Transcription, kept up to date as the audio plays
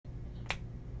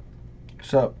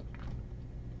So,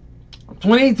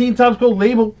 2018 Topps Gold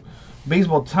label,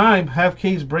 baseball time, half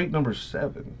case break number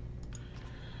 7.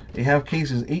 A half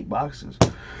case is 8 boxes.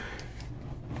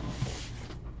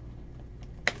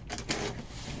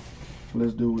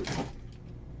 Let's do it.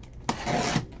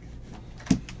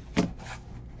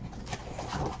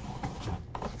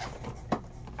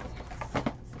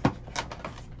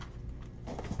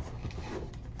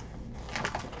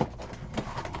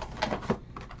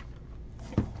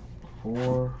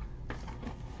 Four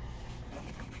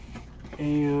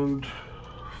and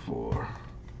 4.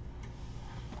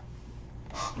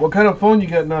 What kind of phone you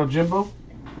got now, Jimbo?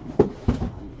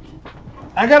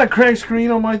 I got a cracked screen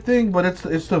on my thing, but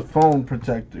it's the phone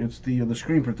protector. It's the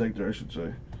screen protector, I should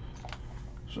say.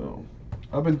 So,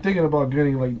 I've been thinking about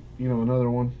getting, like, you know, another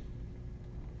one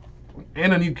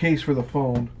and a new case for the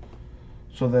phone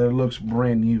so that it looks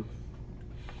brand new.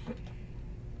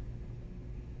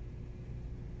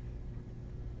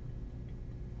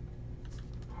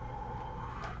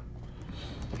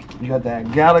 You got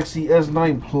that Galaxy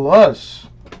S9 Plus.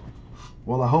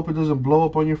 Well, I hope it doesn't blow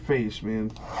up on your face,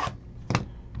 man.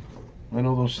 I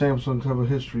know those Samsungs have a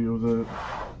history of that.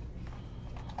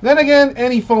 Then again,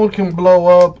 any phone can blow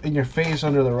up in your face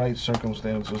under the right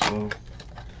circumstances, so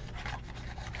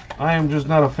I am just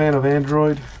not a fan of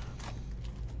Android.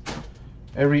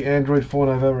 Every Android phone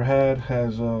I've ever had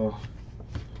has,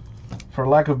 for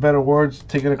lack of better words,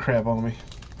 taken a crap on me.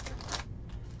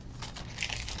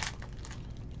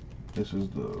 This is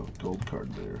the gold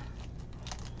card there.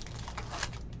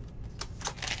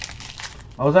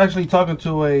 I was actually talking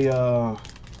to a,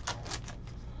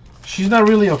 she's not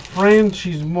really a friend,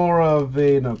 she's more of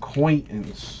an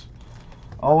acquaintance.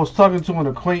 I was talking to an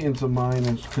acquaintance of mine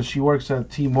because she works at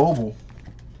T-Mobile,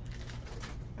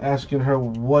 asking her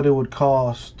what it would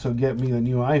cost to get me a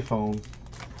new iPhone.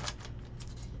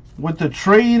 With the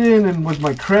trade-in and with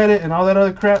my credit and all that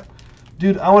other crap,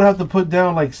 dude, I would have to put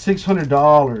down like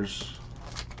 $600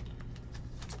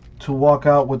 to walk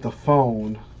out with the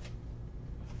phone.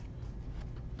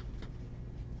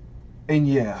 And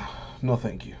yeah, no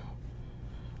thank you.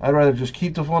 I'd rather just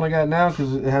keep the phone I got now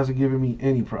because it hasn't given me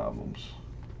any problems.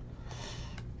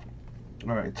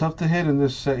 Alright, tough to hit in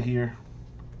this set here.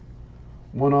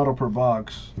 1 auto per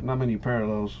box. Not many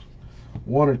parallels.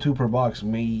 1 or 2 per box,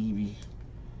 maybe.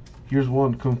 Here's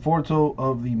one. Conforto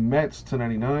of the Mets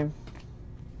 /99.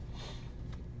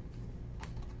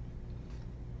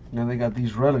 And they got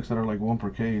these relics that are like 1 per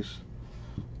case.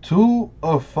 2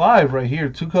 of 5 right here.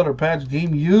 2-color patch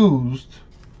game used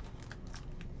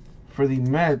for the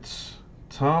Mets.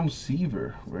 Tom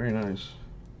Seaver. Very nice.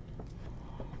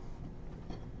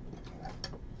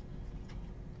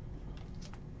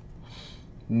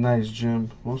 Nice, Jim.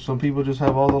 Well, some people just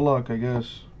have all the luck, I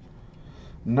guess.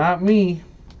 Not me.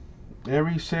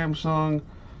 Every Samsung,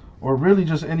 or really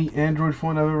just any Android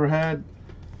phone I've ever had,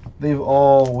 they've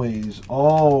always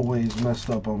messed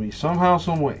up on me. Somehow,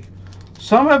 some way.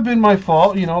 Some have been my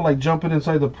fault, you know, like jumping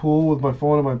inside the pool with my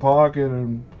phone in my pocket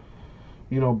and,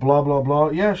 you know, blah, blah, blah.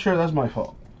 Yeah, sure, that's my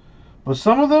fault. But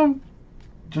some of them,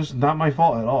 just not my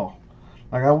fault at all.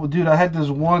 Like, dude, I had this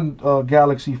one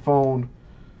Galaxy phone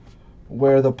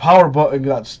where the power button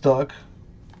got stuck.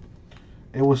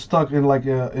 It was stuck in like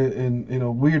in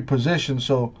a weird position,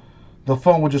 so the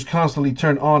phone would just constantly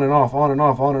turn on and off, on and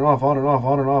off, on and off, on and off,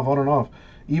 on and off, on and off.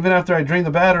 Even after I drained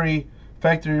the battery,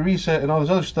 factory reset, and all this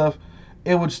other stuff,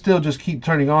 it would still just keep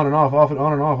turning on and off and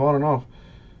on and off, on and off.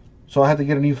 So I had to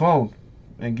get a new phone.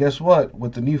 And guess what?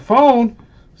 With the new phone,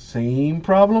 same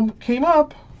problem came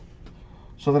up.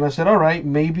 So then I said, all right,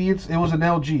 maybe it was an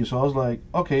LG. So I was like,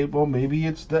 okay, well, maybe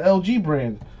it's the LG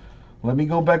brand. Let me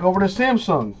go back over to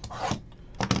Samsung.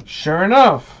 Sure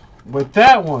enough, with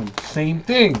that one, same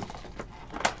thing,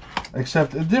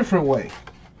 except a different way.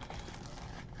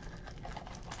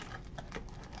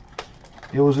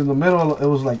 It was in the middle, it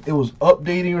was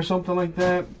updating or something like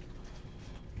that.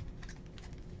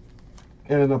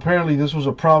 And apparently this was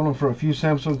a problem for a few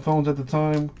Samsung phones at the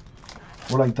time,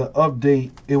 where like the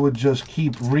update, it would just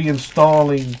keep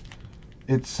reinstalling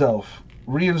itself.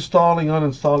 Reinstalling,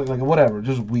 uninstalling, like whatever,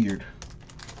 just weird.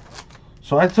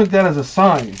 So I took that as a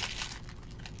sign.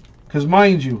 Because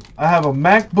mind you, I have a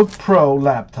MacBook Pro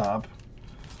laptop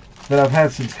that I've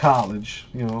had since college,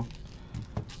 you know.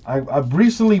 I've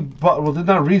recently bought, well,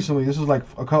 not recently, this is like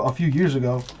a few years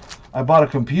ago, I bought a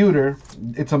computer.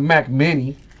 It's a Mac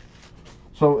Mini.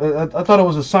 So I thought it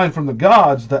was a sign from the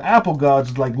gods, the Apple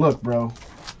gods, like, look, bro,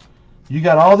 you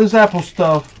got all this Apple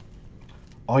stuff,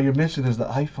 all you're missing is the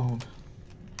iPhone.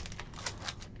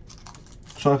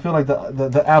 So I feel like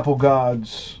the Apple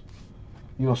gods,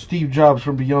 You know, Steve Jobs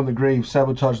from beyond the grave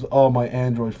sabotaged all my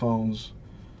Android phones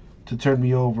to turn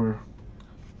me over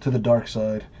to the dark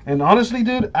side. And honestly,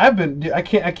 dude, I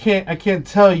can't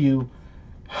tell you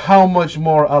how much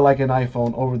more I like an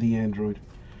iPhone over the Android.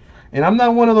 And I'm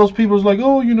not one of those people who's like,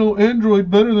 oh, you know, Android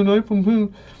better than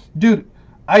iPhone. Dude,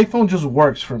 iPhone just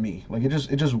works for me. Like it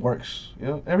just works. You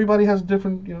know, everybody has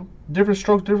different, you know, different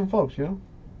strokes, different folks. You know.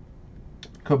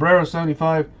 Cabrera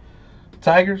 75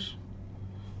 Tigers.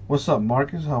 What's up,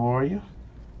 Marcus? How are you?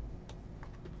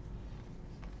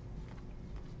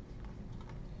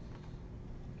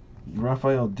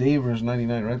 Rafael Devers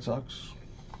 99 Red Sox.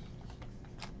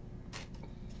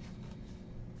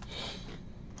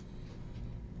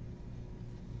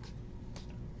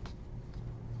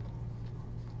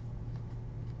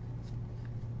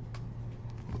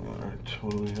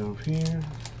 What do we have here?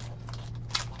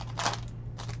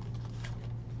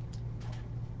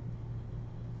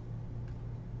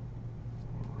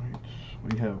 Alright.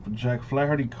 We have Jack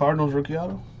Flaherty, Cardinals rookie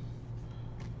auto.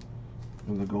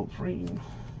 And the gold frame.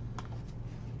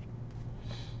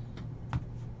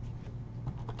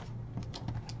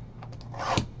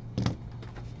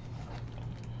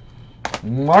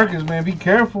 Marcus, man, be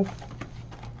careful.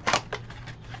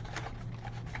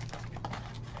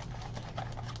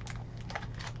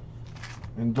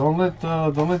 And don't let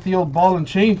the old ball and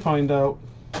chain find out.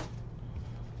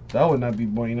 That would not be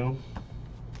bueno.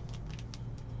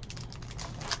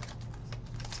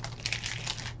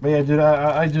 But yeah, dude,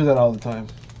 I do that all the time.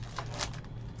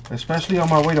 Especially on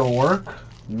my way to work.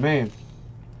 Man.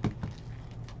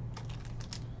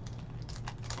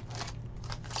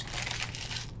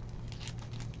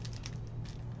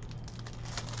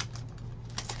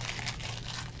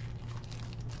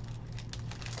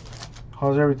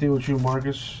 How's everything with you,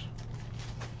 Marcus?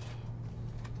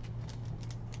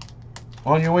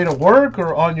 On your way to work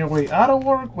or on your way out of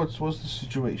work? What's the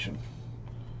situation?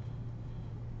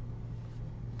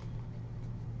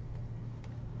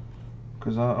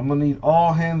 Because I'm going to need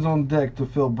all hands on deck to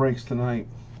fill breaks tonight.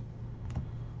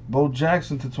 Bo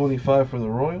Jackson to 25 for the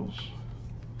Royals.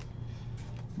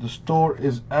 The store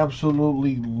is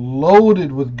absolutely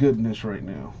loaded with goodness right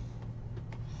now.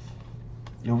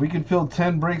 If we can fill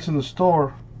 10 breaks in the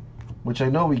store, which I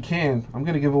know we can, I'm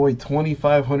going to give away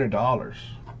 $2,500.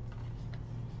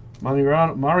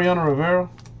 Mariano Rivera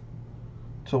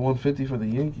to 150 for the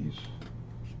Yankees.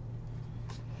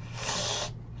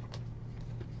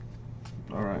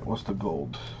 All right, what's the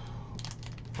gold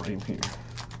frame here?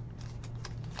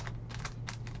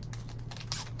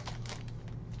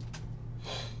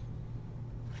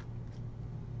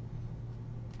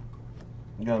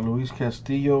 We got Luis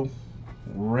Castillo,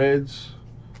 Reds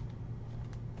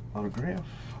autograph.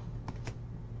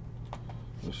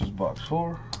 This is box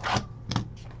 4.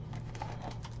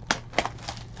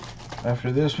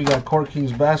 After this, we got Court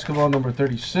Kings basketball number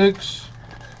 36,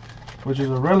 which is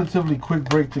a relatively quick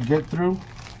break to get through.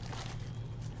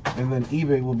 And then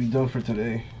eBay will be done for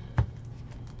today.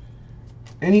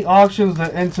 Any auctions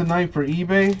that end tonight for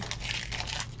eBay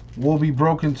will be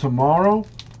broken tomorrow.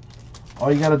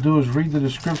 All you got to do is read the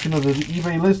description of the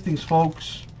eBay listings,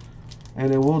 folks,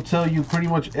 and it will tell you pretty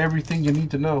much everything you need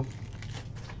to know.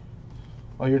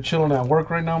 Oh, you're chilling at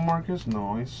work right now, Marcus?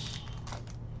 Nice.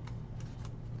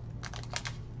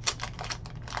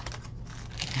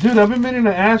 Dude, I've been meaning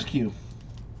to ask you.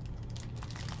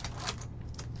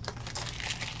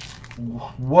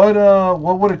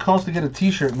 What would it cost to get a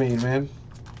t-shirt made, man?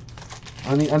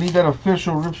 I need that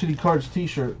official Rip City Cards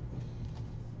t-shirt.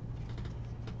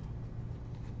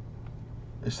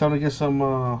 It's time to get some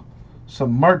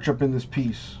merch up in this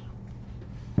piece.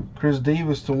 Chris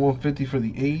Davis to 150 for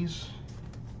the A's.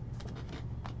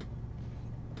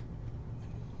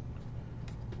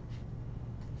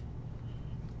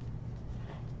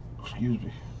 Excuse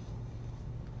me.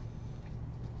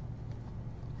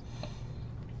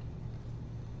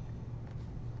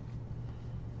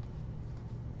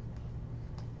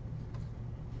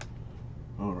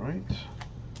 All right.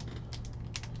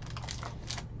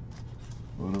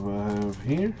 What do I have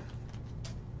here?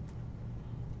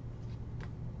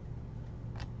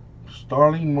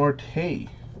 Starling Marte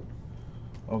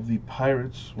of the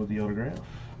Pirates with the autograph.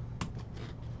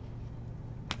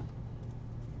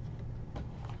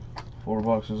 4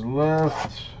 boxes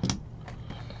left.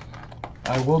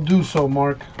 I will do so,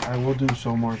 Mark. I will do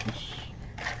so, Marcus.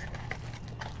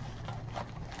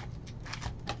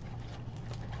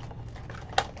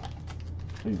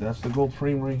 Hey, that's the gold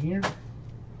frame right here.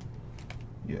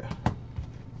 Yeah.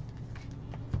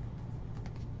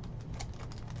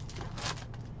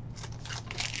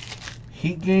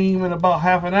 Heat game in about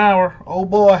half an hour. Oh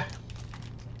boy.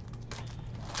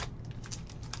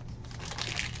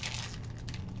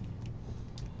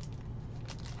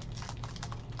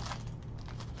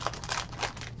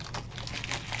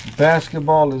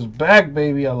 Basketball is back,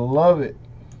 baby. I love it.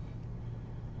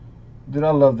 Dude, I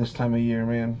love this time of year,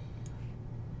 man.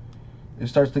 It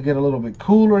starts to get a little bit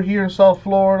cooler here in South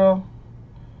Florida.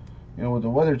 You know, with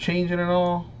the weather changing and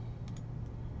all.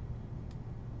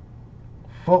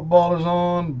 Football is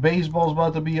on. Baseball's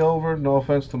about to be over. No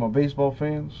offense to my baseball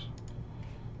fans.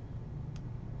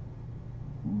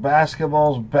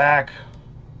 Basketball's back.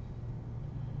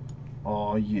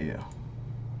 Oh, yeah.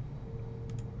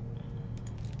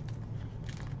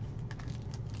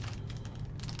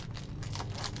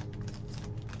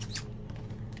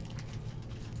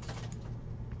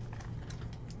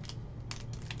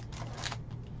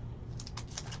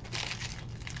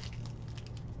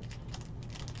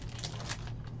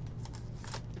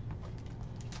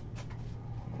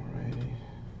 Alrighty.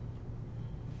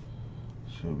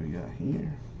 So what we got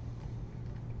here.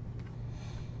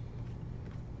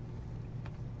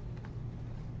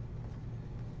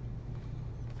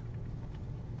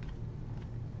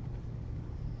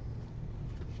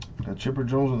 Got Chipper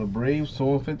Jones of the Braves to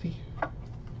 150.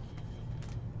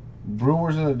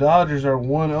 Brewers and the Dodgers are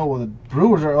 1-0. Well, the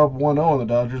Brewers are up 1-0 on the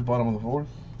Dodgers, bottom of the fourth.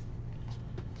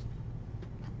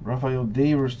 Rafael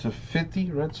Devers to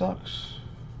 50, Red Sox.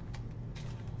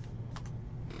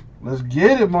 Let's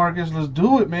get it, Marcus. Let's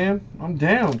do it, man. I'm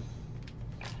down.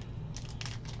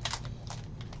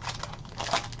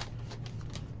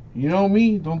 You know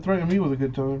me. Don't threaten me with a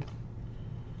good time.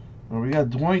 Well, we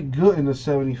got Dwight Gooden to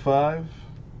 75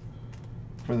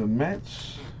 for the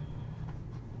Mets.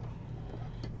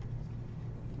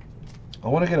 I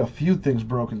want to get a few things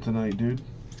broken tonight, dude.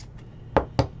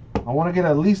 I want to get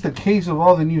at least a case of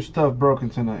all the new stuff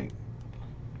broken tonight.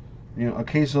 You know, a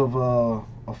case of a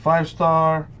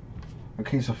 5-star, a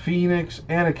case of Phoenix,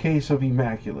 and a case of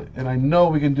Immaculate. And I know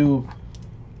we can do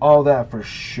all that for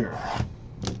sure.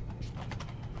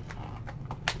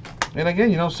 And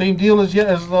again, you know, same deal as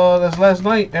last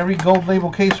night. Every gold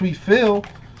label case we fill,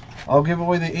 I'll give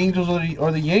away the Angels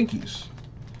or the Yankees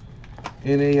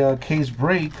in a case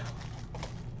break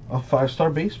of 5-star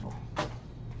baseball.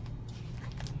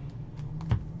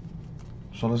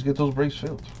 So let's get those breaks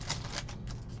filled.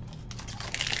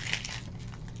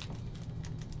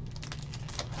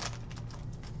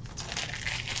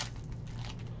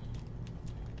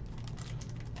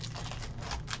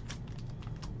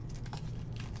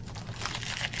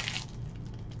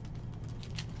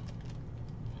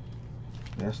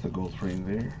 That's the gold frame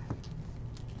there.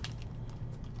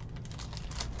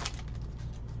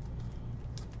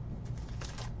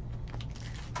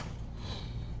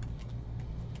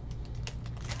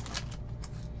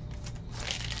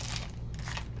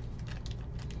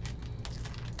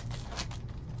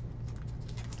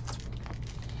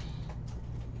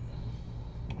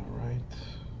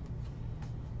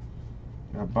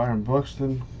 Got Byron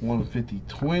Buxton, 150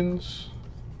 Twins.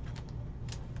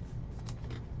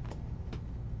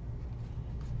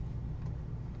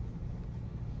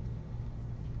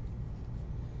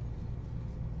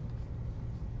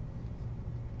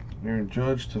 Aaron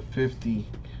Judge to 50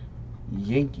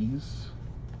 Yankees.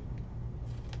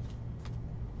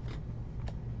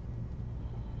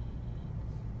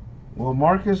 Well,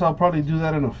 Marcus, I'll probably do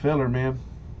that in a filler, man.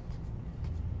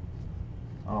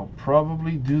 I'll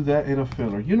probably do that in a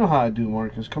filler. You know how I do,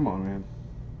 Marcus. Come on, man.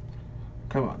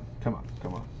 Come on, come on,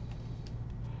 come on.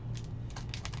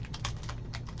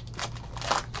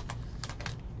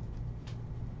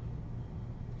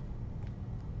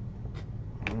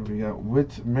 All right, we got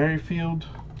Whit Merrifield,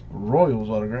 Royals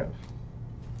autograph.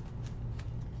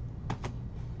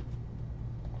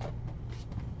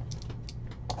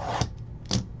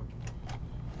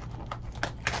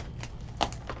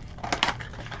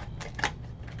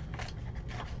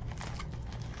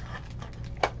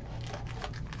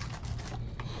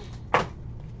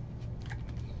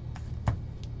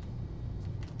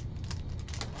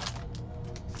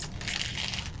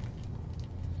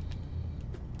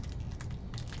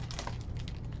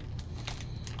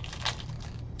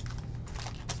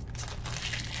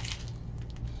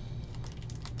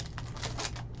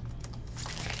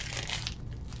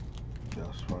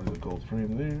 That's probably the gold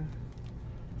frame there.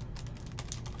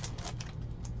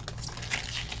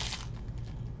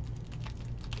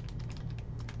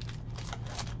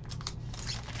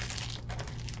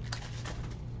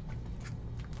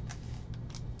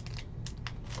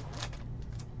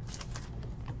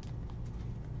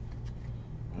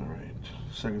 All right,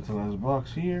 second to last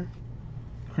box here.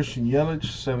 Christian Yelich,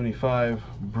 75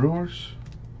 Brewers.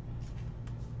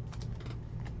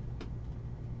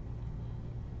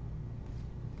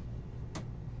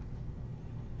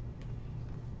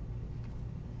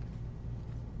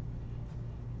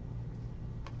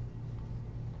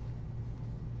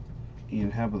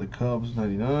 and half of the Cubs,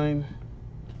 99.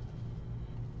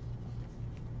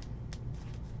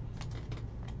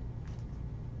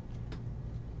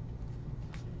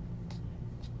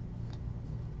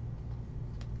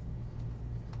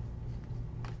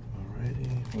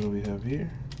 Alrighty, what do we have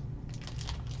here?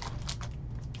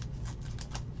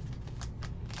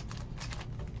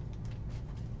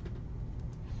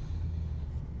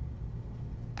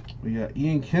 We got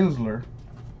Ian Kinsler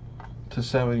to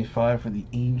 75 for the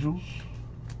Angels.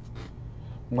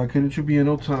 Why couldn't you be an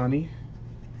Ohtani?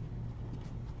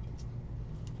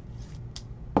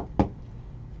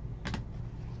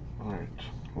 Alright.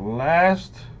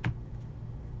 Last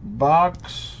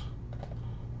box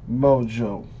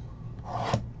mojo.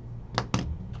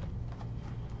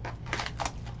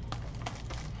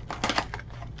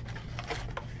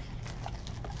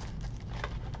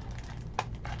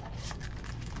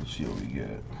 Let's see what we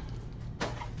get.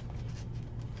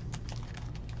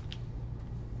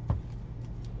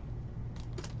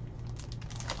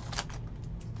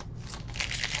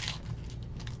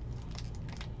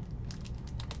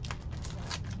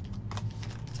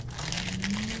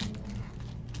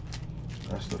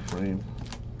 That's the frame.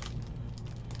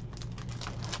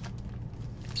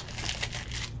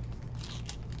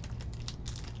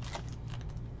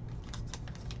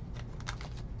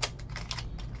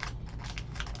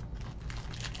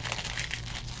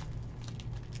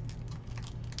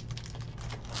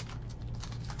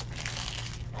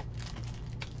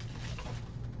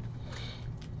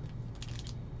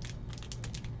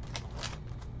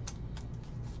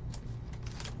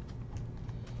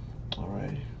 All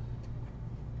right.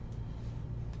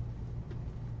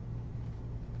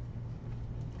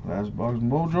 Last box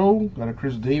mojo. Got a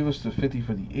Chris Davis to 50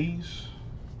 for the A's.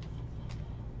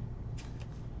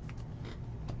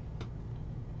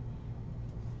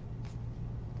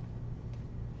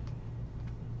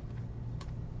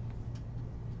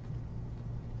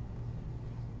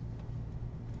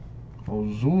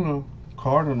 Ozuna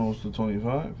Cardinals to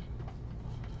 25.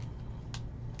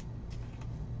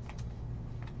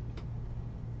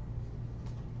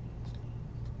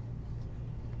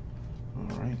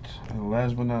 Alright, and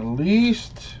last but not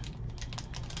least,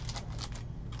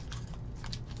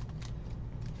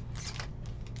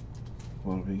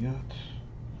 what have we got?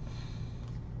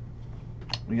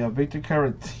 We got Victor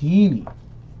Caratini,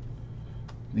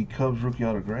 the Cubs rookie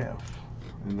autograph.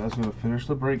 And that's going to finish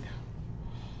the break.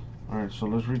 Alright, so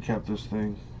let's recap this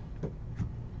thing.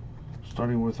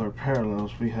 Starting with our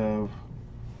parallels, we have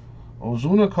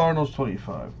Ozuna Cardinals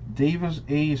 25, Davis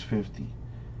A's 50,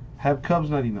 Hab Cubs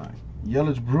 99,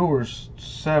 Yelich Brewers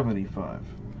 75,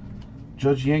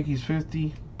 Judge Yankees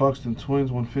 50, Buxton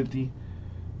Twins 150,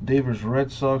 Davis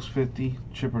Red Sox 50,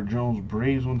 Chipper Jones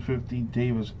Braves 150,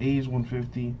 Davis A's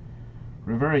 150,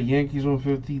 Rivera Yankees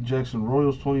 150, Jackson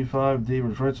Royals 25,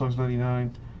 Davis Red Sox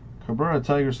 99, Cabrera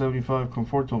Tigers 75,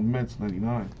 Conforto Mets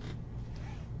 99.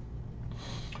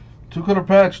 Two-color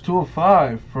patch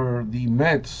 205 for the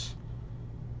Mets,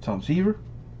 Tom Seaver.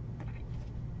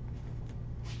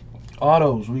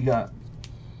 Autos, we got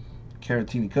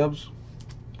Caratini Cubs,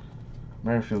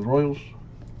 Merrifield Royals,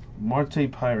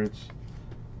 Marte Pirates,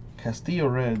 Castillo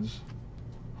Reds,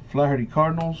 Flaherty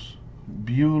Cardinals,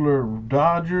 Buehler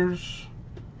Dodgers,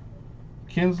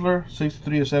 Kinsler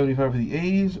 63/75 for the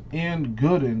A's, and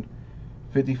Gooden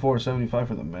 54/75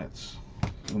 for the Mets.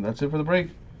 And that's it for the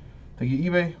break. Thank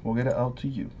you, eBay. We'll get it out to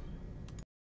you.